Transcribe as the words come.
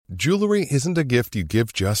Jewelry isn't a gift you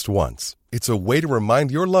give just once. It's a way to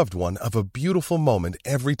remind your loved one of a beautiful moment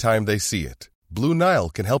every time they see it. Blue Nile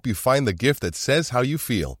can help you find the gift that says how you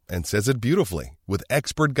feel and says it beautifully, with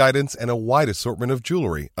expert guidance and a wide assortment of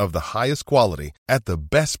jewelry of the highest quality at the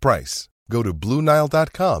best price. Go to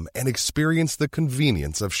BlueNile.com and experience the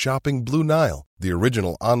convenience of shopping Blue Nile, the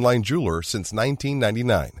original online jeweler since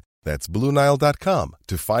 1999. That's BlueNile.com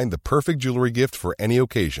to find the perfect jewelry gift for any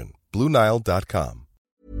occasion. BlueNile.com.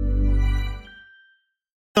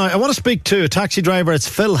 I want to speak to a taxi driver. It's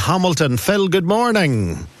Phil Hamilton. Phil, good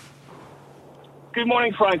morning. Good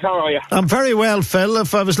morning, Frank. How are you? I'm very well, Phil.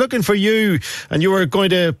 If I was looking for you and you were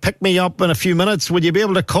going to pick me up in a few minutes, would you be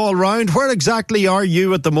able to call round? Where exactly are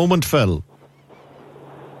you at the moment, Phil?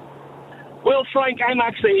 Well, Frank, I'm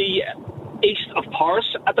actually east of Paris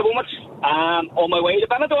at the moment, on my way to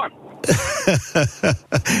Benidorm.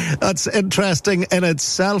 That's interesting in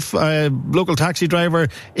itself. A local taxi driver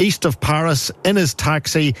east of Paris in his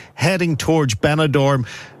taxi heading towards Benidorm.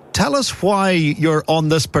 Tell us why you're on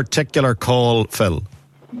this particular call, Phil.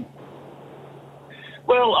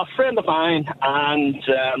 Well, a friend of mine and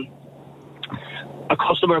a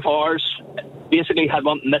customer of ours basically had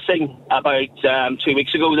went missing about 2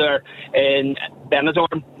 weeks ago there in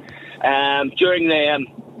Benidorm. During the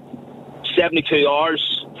 72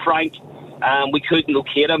 hours, Frank, we couldn't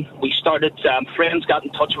locate him. We started, friends got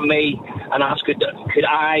in touch with me and asked could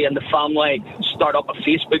I and the family start up a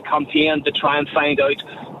Facebook campaign to try and find out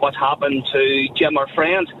what happened to Jim, our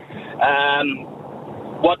friend.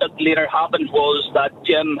 What later happened was that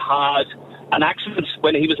Jim had an accident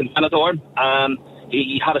when he was in Benidorm.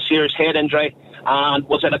 He had a serious head injury and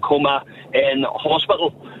was in a coma in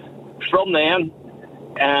hospital. From then,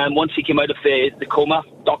 once he came out of the coma,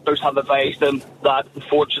 doctors have advised him that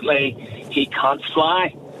unfortunately he can't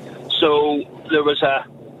fly. So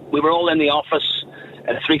we were all in the office,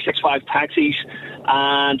 365 taxis,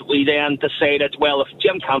 and we then decided, well, if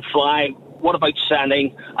Jim can't fly, what about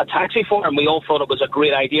sending a taxi for him? We all thought it was a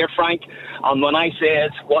great idea, Frank. And when I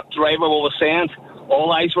said what driver we will send,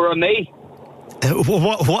 all eyes were on me.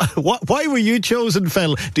 Why were you chosen,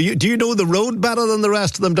 Phil? Do you know the road better than the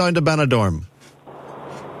rest of them down to Benidorm?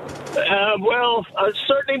 Well, I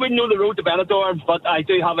certainly wouldn't know the road to Benidorm, but I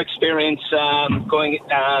do have experience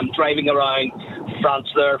driving around France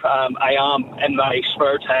there. I am, in my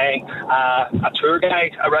spare time, a tour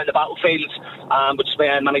guide around the battlefields, but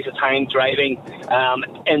spend many a time driving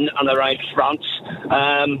in and around France.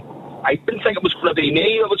 I didn't think it was going to be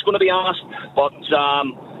me that was going to be asked, but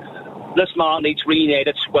this man needs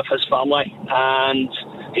reunited with his family, and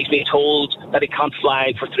he's been told that he can't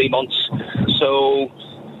fly for 3 months. So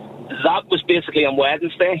that was basically on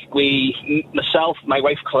Wednesday. Myself, my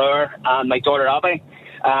wife Claire, and my daughter Abby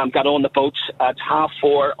got on the boat at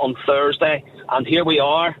 4:30 on Thursday, and here we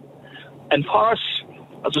are in Paris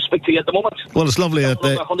as I speak to you at the moment. Well, it's lovely that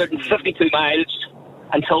 152 miles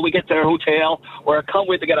until we get to our hotel, where I can't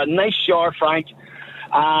wait to get a nice shower, Frank,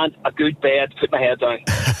 and a good bed to put my head down.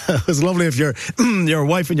 It was lovely of your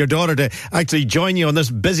wife and your daughter to actually join you on this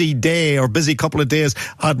busy day or busy couple of days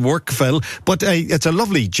at work, Phil. But it's a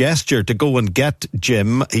lovely gesture to go and get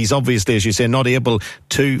Jim. He's obviously, as you say, not able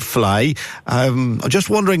to fly. I'm just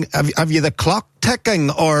wondering, have you the clock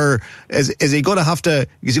ticking, or is he going to have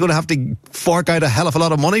to fork out a hell of a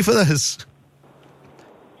lot of money for this?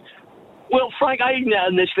 Well, Frank, I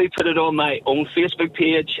initially put it on my own Facebook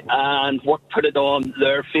page and work put it on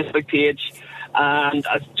their Facebook page. And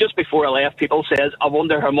just before I left, people said, I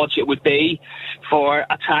wonder how much it would be for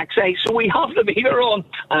a taxi. So we have the meter on.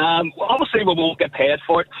 Obviously, we won't get paid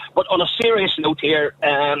for it. But on a serious note here,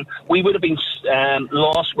 we would have been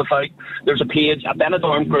lost without... There's a page, a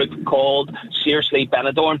Benidorm group called Seriously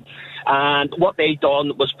Benidorm. And what they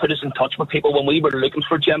done was put us in touch with people when we were looking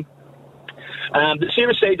for Jim. The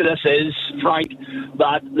serious side of this is, Frank,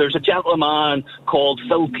 that there's a gentleman called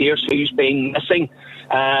Phil Pierce who's been missing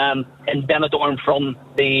in Benidorm from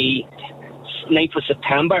the 9th of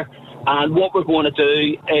September. And what we're going to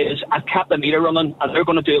do is, I've kept the meter running, and they're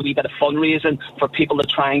going to do a wee bit of fundraising for people to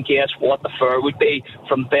try and guess what the fare would be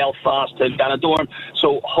from Belfast to Benidorm.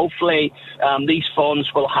 So hopefully these funds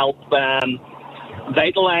will help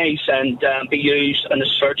vitalise and be used in the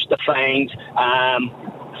search to find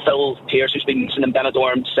Phil Pierce, who's been missing in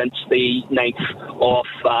Benidorm since the 9th of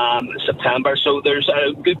September. So there's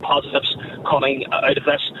good positives coming out of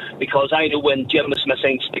this, because I know when Jim was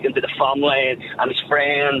missing, speaking to the family and his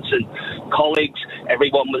friends and colleagues,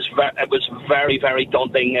 everyone was it was very, very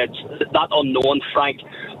daunting. It's that unknown, Frank,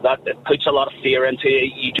 that it puts a lot of fear into you.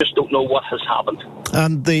 You just don't know what has happened.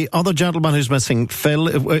 And the other gentleman who's missing, Phil,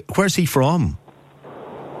 where's he from?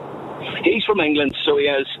 He's from England, so he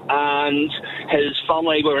is, and his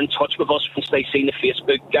family were in touch with us once they seen the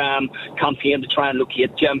Facebook campaign to try and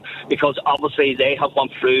locate Jim, because obviously they have gone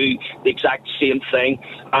through the exact same thing.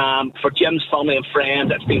 For Jim's family and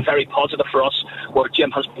friends, it's been very positive for us where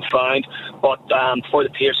Jim has been found, but for the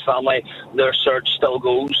Pierce family, their search still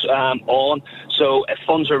goes on. So if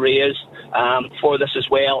funds are raised for this as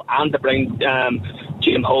well, and to bring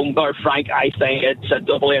Jim home, or Frank, I think it's a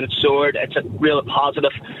double-edged sword. It's a real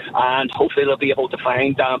positive, and hopefully they'll be able to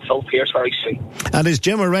find Phil Pierce very soon. And is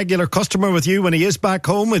Jim a regular customer with you when he is back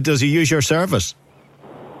home? Does he use your service?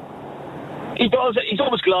 He does. He's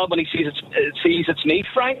always glad when he sees it's me,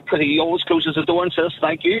 Frank, because he always closes the door and says,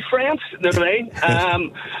 "Thank you, friend." You know what I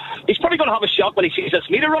mean? He's probably going to have a shock when he sees this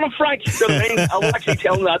meter running, Frank. You know what I mean? I'll actually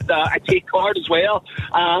tell him that I take card as well,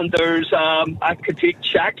 and there's I could take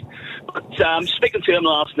check. But speaking to him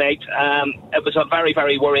last night, it was a very,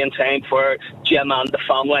 very worrying time for Jim and the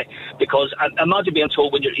family, because imagine being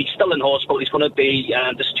told when he's still in hospital, he's going to be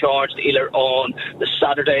discharged either on the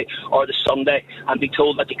Saturday or the Sunday, and be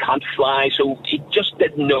told that he can't fly. So he just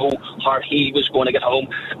didn't know how he was going to get home.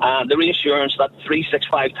 The reassurance that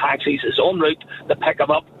 365 Taxis is en route to pick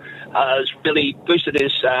him up has really boosted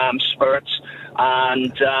his spirits.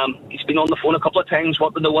 And he's been on the phone a couple of times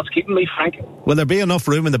wanting to know what's keeping me, Frank. Will there be enough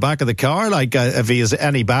room in the back of the car? Like, if he has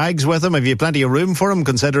any bags with him, have you plenty of room for him,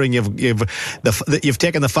 considering you've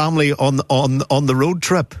taken the family on the road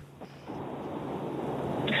trip?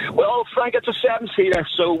 Well, Frank, it's a 7-seater,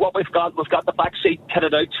 so what we've got the back seat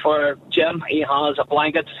kitted out for Jim. He has a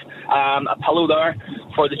blanket, a pillow there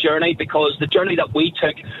for the journey, because the journey that we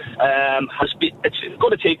took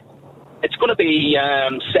it's going to be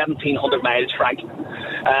 1,700 miles, Frank.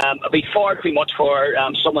 It'll be far too much for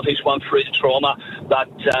someone who's gone through the trauma that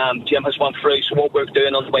Jim has gone through. So what we're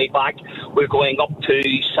doing on the way back, we're going up to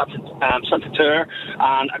Saint-Nazaire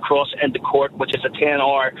and across into Cork, which is a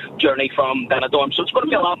 10-hour journey from Benidorm. So it's going to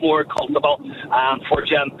be a lot more comfortable for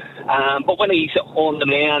Jim. But when he's on the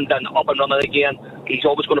mend and up and running again, he's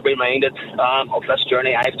always going to be reminded of this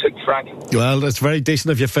journey I've took, Frank. Well, it's very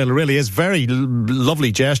decent of you, Phil. It really is very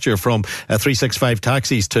lovely gesture from 365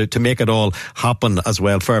 Taxis to make it all happen as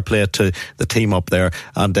well. Fair play to the team up there,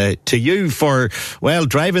 and to you for, well,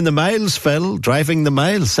 driving the miles, Phil. Driving the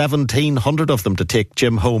miles, 1,700 of them, to take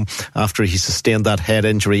Jim home after he sustained that head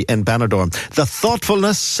injury in Benidorm. The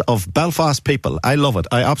thoughtfulness of Belfast people, I love it.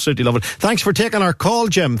 I absolutely love it. Thanks for taking our call,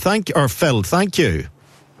 Jim. Phil, thank you.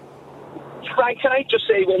 Frank, can I just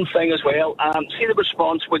say one thing as well? See the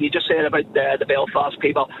response when you just said about the Belfast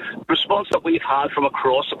people. The response that we've had from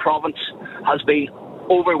across the province has been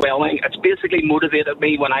overwhelming. It's basically motivated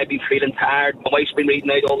me when I've been feeling tired. My wife's been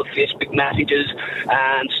reading out all the Facebook messages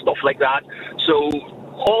and stuff like that. So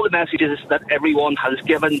all the messages that everyone has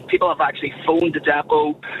given, people have actually phoned the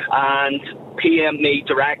depot and PM'd me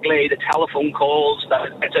directly, the telephone calls.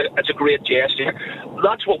 It's a great gesture.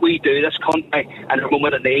 That's what we do, this country, in a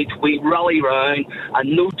moment of need. We rally round,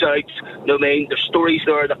 and no doubt, there's stories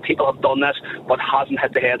there that people have done this, but hasn't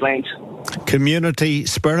hit the headlines. Community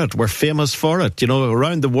spirit, we're famous for it.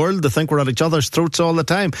 Around the world they think we're at each other's throats all the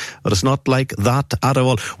time, but it's not like that at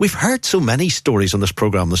all. We've heard so many stories on this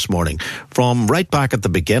programme this morning, from right back at the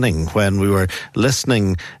beginning when we were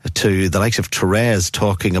listening to the likes of Therese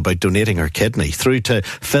talking about donating her kidney, through to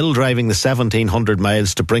Phil driving the 1,700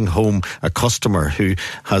 miles to bring home a customer who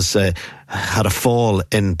has had a fall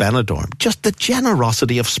in Benidorm. Just the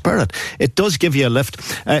generosity of spirit. It does give you a lift.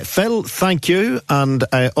 Phil, thank you, and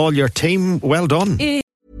all your team, well done.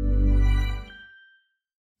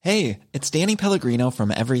 Hey, it's Danny Pellegrino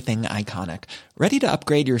from Everything Iconic. Ready to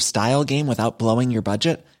upgrade your style game without blowing your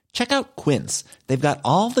budget? Check out Quince. They've got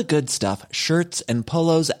all the good stuff, shirts and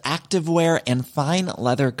polos, activewear, and fine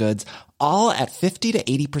leather goods, all at 50 to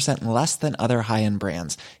 80% less than other high-end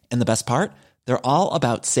brands. And the best part? They're all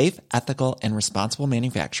about safe, ethical, and responsible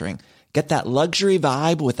manufacturing. Get that luxury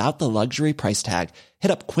vibe without the luxury price tag.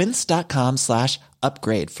 Hit up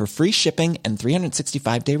quince.com/upgrade for free shipping and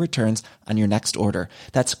 365-day returns on your next order.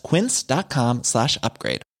 That's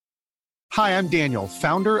quince.com/upgrade. Hi, I'm Daniel,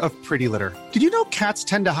 founder of Pretty Litter. Did you know cats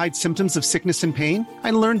tend to hide symptoms of sickness and pain?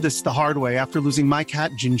 I learned this the hard way after losing my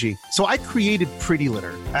cat, Gingy. So I created Pretty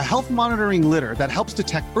Litter, a health monitoring litter that helps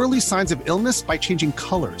detect early signs of illness by changing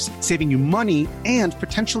colors, saving you money and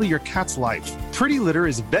potentially your cat's life. Pretty Litter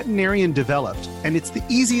is veterinarian developed, and it's the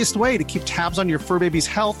easiest way to keep tabs on your fur baby's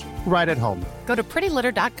health right at home. Go to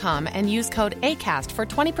prettylitter.com and use code ACAST for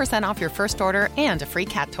 20% off your first order and a free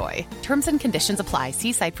cat toy. Terms and conditions apply.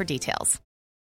 See site for details.